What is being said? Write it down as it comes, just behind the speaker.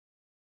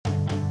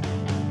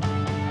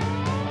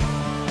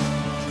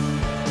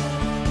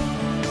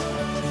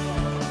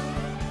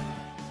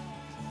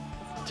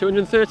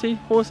230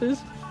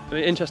 horses. I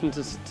mean, interesting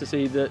to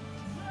see that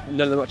none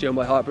of them are actually owned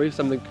by Hartpury.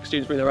 Some of the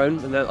students bring their own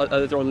and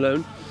others are on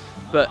loan.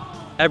 But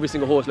every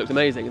single horse looks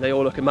amazing. They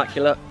all look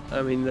immaculate.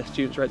 I mean, the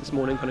students were out this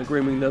morning kind of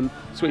grooming them,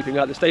 sweeping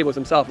out. The stables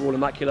themselves are all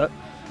immaculate.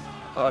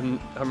 I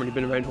haven't really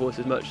been around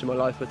horses much in my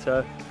life,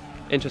 but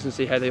interesting to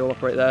see how they all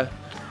operate there.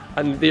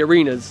 And the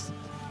arena's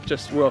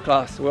just world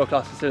class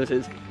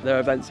facilities. There are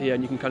events here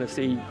and you can kind of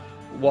see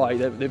why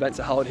the events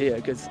are held here,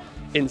 because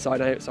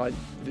inside and outside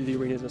the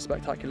arenas are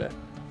spectacular.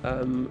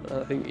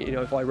 I think, you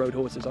know, if I rode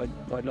horses, I'd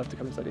love to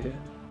come and study here.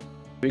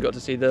 We got to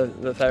see the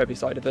therapy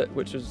side of it,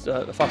 which was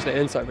a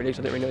fascinating insight really, because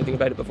I didn't really know anything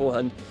about it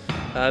beforehand.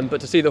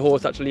 But to see the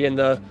horse actually in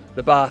the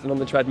bath and on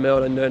the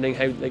treadmill and learning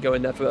how they go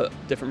in there for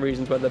different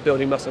reasons, whether they're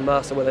building muscle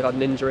mass or whether they've had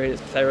an injury and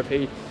it's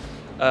therapy.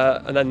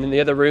 And then in the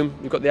other room,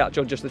 you've got the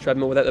actual just the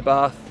treadmill without the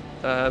bath,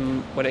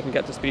 when it can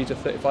get to speeds of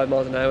 35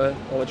 miles an hour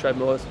on the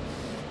treadmill. It's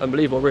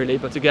unbelievable really,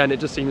 but again, it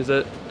just seems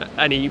that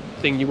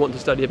anything you want to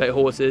study about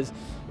horses,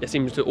 it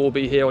seems to all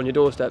be here on your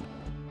doorstep.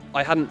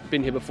 I hadn't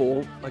been here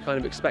before. I kind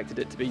of expected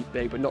it to be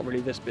big, but not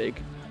really this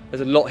big.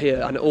 There's a lot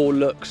here and it all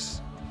looks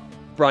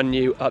brand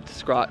new, up to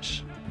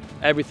scratch.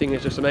 Everything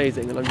is just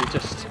amazing, and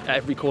just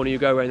every corner you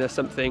go around there's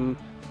something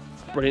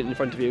brilliant in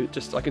front of you.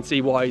 Just I can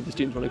see why the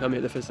students want to come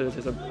here. The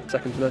facilities are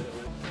second to none.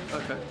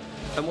 Okay.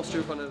 And what's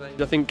your kind of aim?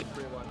 I think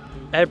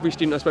every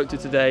student I spoke to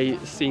today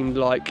seemed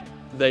like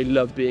they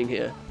love being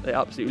here. They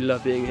absolutely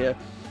love being here.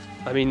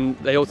 I mean,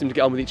 they all seem to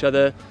get on with each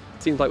other.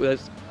 It seems like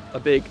there's a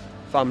big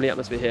family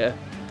atmosphere here,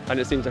 and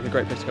it seems like a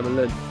great place to come and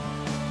learn.